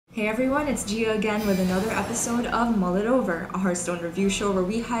Hey everyone, it's Gia again with another episode of Mull It Over, a Hearthstone review show where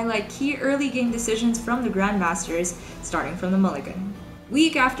we highlight key early game decisions from the Grandmasters, starting from the mulligan.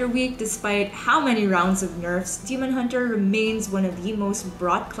 Week after week, despite how many rounds of nerfs, Demon Hunter remains one of the most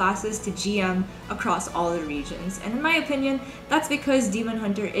brought classes to GM across all the regions, and in my opinion, that's because Demon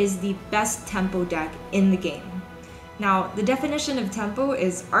Hunter is the best tempo deck in the game. Now, the definition of tempo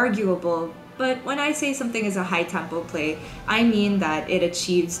is arguable, but when I say something is a high tempo play, I mean that it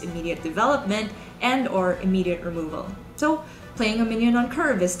achieves immediate development and or immediate removal. So playing a minion on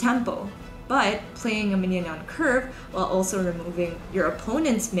curve is tempo, but playing a minion on curve while also removing your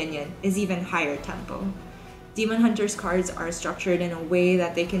opponent's minion is even higher tempo. Demon Hunter's cards are structured in a way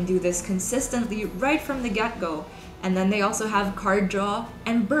that they can do this consistently right from the get-go, and then they also have card draw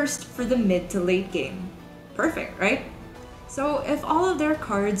and burst for the mid to late game. Perfect, right? So if all of their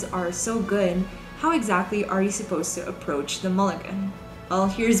cards are so good, how exactly are you supposed to approach the mulligan? Well,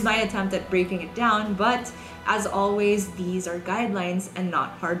 here's my attempt at breaking it down, but as always, these are guidelines and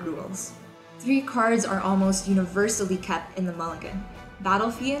not hard rules. 3 cards are almost universally kept in the mulligan: Battle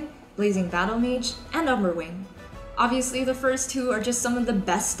Fiend, Blazing Battle Mage, and Umberwing. Obviously, the first 2 are just some of the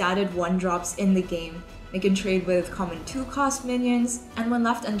best statted 1-drops in the game. They can trade with common 2-cost minions, and when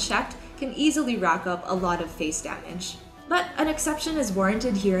left unchecked, can easily rack up a lot of face damage. But an exception is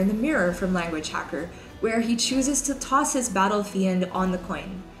warranted here in the mirror from Language Hacker, where he chooses to toss his Battle Fiend on the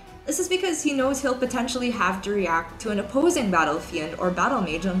coin. This is because he knows he'll potentially have to react to an opposing Battle Fiend or Battle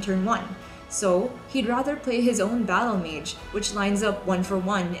Mage on turn 1, so he'd rather play his own Battle Mage, which lines up 1 for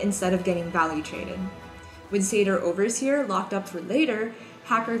 1 instead of getting value traded. With Satyr Overseer locked up for later,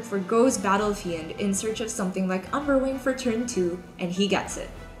 Hacker forgoes Battle Fiend in search of something like Umberwing for turn 2, and he gets it.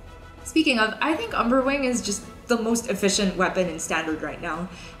 Speaking of, I think Umberwing is just the most efficient weapon in Standard right now,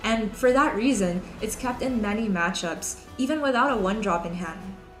 and for that reason, it's kept in many matchups, even without a 1-drop in hand.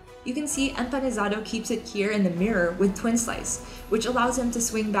 You can see Empanizado keeps it here in the mirror with Twin Slice, which allows him to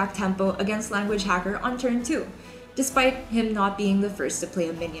swing back tempo against Language Hacker on turn 2, despite him not being the first to play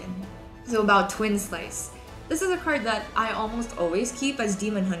a minion. So about Twin Slice. This is a card that I almost always keep as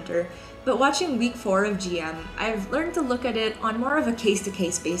Demon Hunter, but watching week 4 of GM, I've learned to look at it on more of a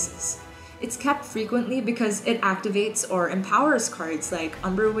case-to-case basis. It's kept frequently because it activates or empowers cards like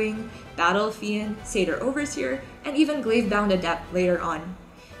Umberwing, Battle Fiend, Satyr Overseer, and even Glavebound Adept later on.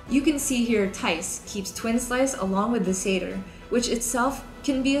 You can see here Tice keeps Twin Slice along with the Satyr, which itself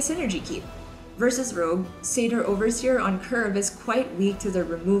can be a synergy keep. Versus Rogue, Satyr Overseer on curve is quite weak to the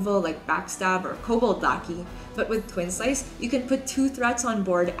removal like Backstab or Kobold Lackey, but with Twin Slice, you can put 2 threats on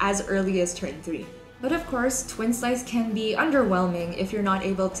board as early as turn 3. But of course, Twin Slice can be underwhelming if you're not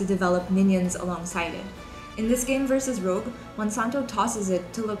able to develop minions alongside it. In this game versus Rogue, Monsanto tosses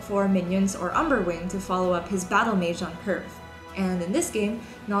it to look for minions or Umberwing to follow up his Battle Mage on curve. And in this game,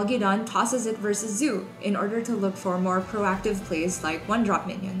 Nalgidon tosses it versus Zoo in order to look for more proactive plays like 1-drop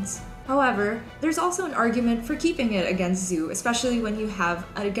minions. However, there's also an argument for keeping it against Zoo, especially when you have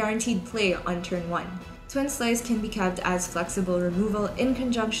a guaranteed play on turn 1. Twin Slice can be kept as flexible removal in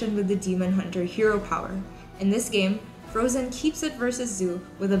conjunction with the Demon Hunter hero power. In this game, Frozen keeps it versus Zoo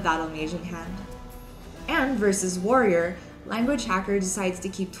with a Battle Mage in hand. And versus Warrior, Language Hacker decides to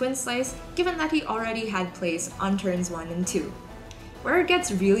keep Twin Slice given that he already had plays on turns 1 and 2. Where it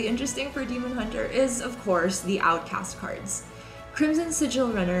gets really interesting for Demon Hunter is, of course, the Outcast cards. Crimson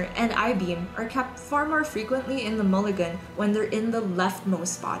Sigil Runner and I-Beam are kept far more frequently in the mulligan when they're in the leftmost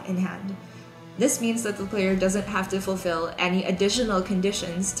spot in hand. This means that the player doesn't have to fulfill any additional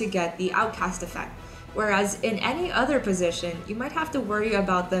conditions to get the Outcast effect, whereas in any other position, you might have to worry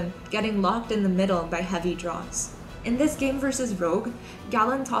about them getting locked in the middle by heavy draws. In this game versus Rogue,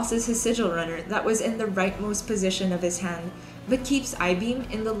 Gallon tosses his Sigil Runner that was in the rightmost position of his hand, but keeps I-Beam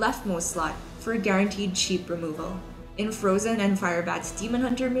in the leftmost slot for guaranteed cheap removal. In Frozen and Firebat's Demon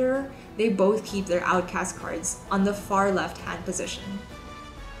Hunter mirror, they both keep their Outcast cards on the far left hand position.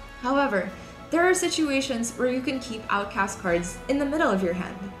 However, there are situations where you can keep Outcast cards in the middle of your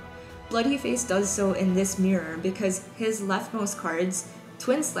hand. Bloody Face does so in this mirror because his leftmost cards,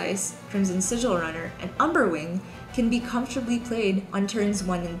 Twin Slice, Crimson Sigil Runner, and Umberwing, can be comfortably played on turns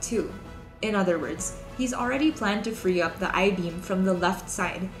 1 and 2. In other words, he's already planned to free up the I-Beam from the left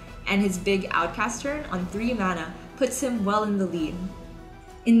side, and his big Outcast turn on 3 mana puts him well in the lead.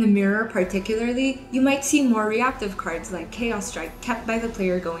 In the mirror particularly, you might see more reactive cards like Chaos Strike kept by the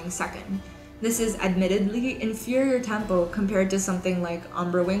player going second. This is admittedly inferior tempo compared to something like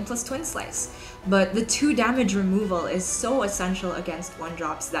Umberwing plus Twin Slice, but the 2 damage removal is so essential against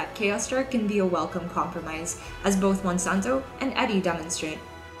 1-drops that Chaos Strike can be a welcome compromise, as both Monsanto and Eddie demonstrate.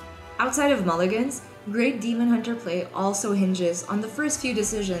 Outside of mulligans, Great Demon Hunter play also hinges on the first few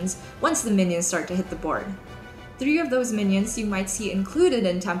decisions once the minions start to hit the board. 3 of those minions you might see included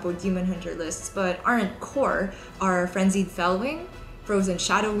in Tempo Demon Hunter lists but aren't core are Frenzied Fellwing, Frozen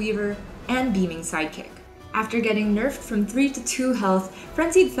Shadow Weaver, and Beaming Sidekick. After getting nerfed from 3 to 2 health,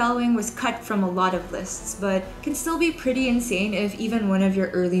 Frenzied Fellwing was cut from a lot of lists, but can still be pretty insane if even one of your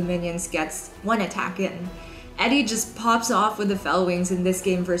early minions gets 1 attack in. Eddie just pops off with the Fellwings in this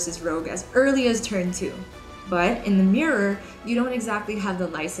game versus Rogue as early as turn 2. But in the mirror, you don't exactly have the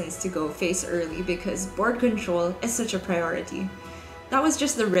license to go face early because board control is such a priority. That was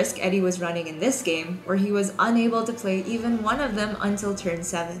just the risk Eddie was running in this game, where he was unable to play even one of them until turn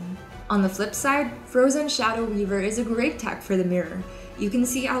 7. On the flip side, Frozen Shadow Weaver is a great tech for the mirror. You can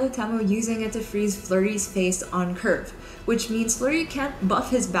see Alutemo using it to freeze Flurry's face on curve, which means Flurry can't buff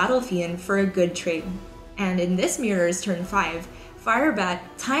his Battle Fiend for a good trade. And in this mirror's turn 5, Firebat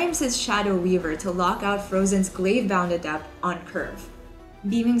times his Shadow Weaver to lock out Frozen's Glaive-bound Adept on curve.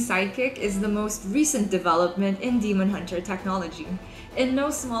 Beaming Sidekick is the most recent development in Demon Hunter technology, in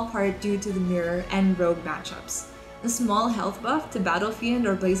no small part due to the mirror and rogue matchups. The small health buff to Battle Fiend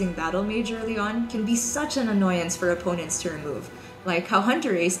or Blazing Battle Mage early on can be such an annoyance for opponents to remove, like how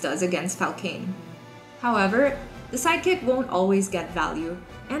Hunter Ace does against Falcane. However, the Sidekick won't always get value,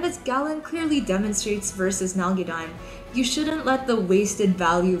 and as Galen clearly demonstrates versus Nalgidon, you shouldn't let the wasted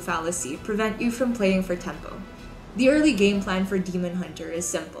value fallacy prevent you from playing for tempo. The early game plan for Demon Hunter is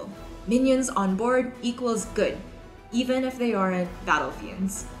simple. Minions on board equals good, even if they aren't Battle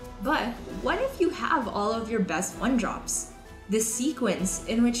Fiends. But what if you have all of your best 1-drops? The sequence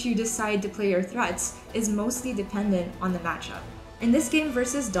in which you decide to play your threats is mostly dependent on the matchup. In this game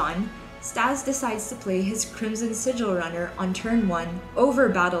versus Dawn, Staz decides to play his Crimson Sigil Runner on turn 1 over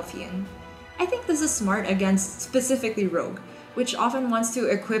Battle Fiend. I think this is smart against specifically Rogue, which often wants to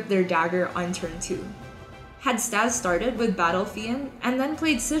equip their dagger on turn 2. Had Staz started with Battle Fiend and then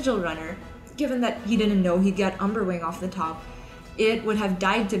played Sigil Runner, given that he didn't know he'd get Umberwing off the top, it would have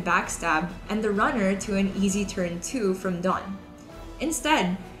died to backstab and the runner to an easy turn 2 from Dawn.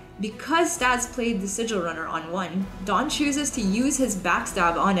 Instead, because Staz played the Sigil Runner on 1, Dawn chooses to use his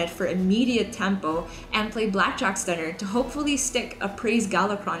backstab on it for immediate tempo and play Blackjack Stunner to hopefully stick a Praise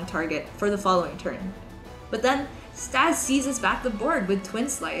Galakron target for the following turn. But then, Staz seizes back the board with Twin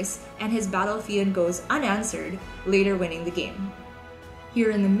Slice and his Battle Fiend goes unanswered, later winning the game.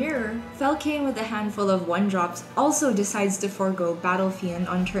 Here in the mirror, Falcane with a handful of 1-drops also decides to forego Battle Fiend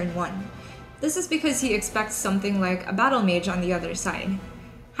on turn 1. This is because he expects something like a Battle Mage on the other side.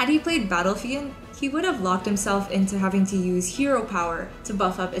 Had he played Battle Fiend, he would have locked himself into having to use Hero Power to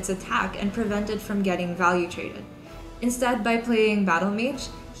buff up its attack and prevent it from getting value traded. Instead, by playing Battle Mage,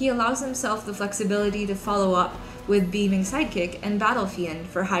 he allows himself the flexibility to follow up with Beaming Sidekick and Battle Fiend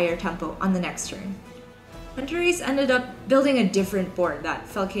for higher tempo on the next turn. Hunter Ace ended up building a different board that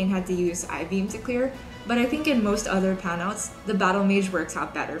Falcane had to use I-Beam to clear, but I think in most other panouts, the Battle Mage works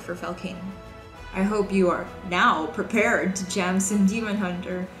out better for Falcane. I hope you are now prepared to jam some Demon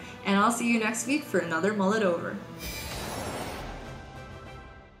Hunter, and I'll see you next week for another Mull It Over.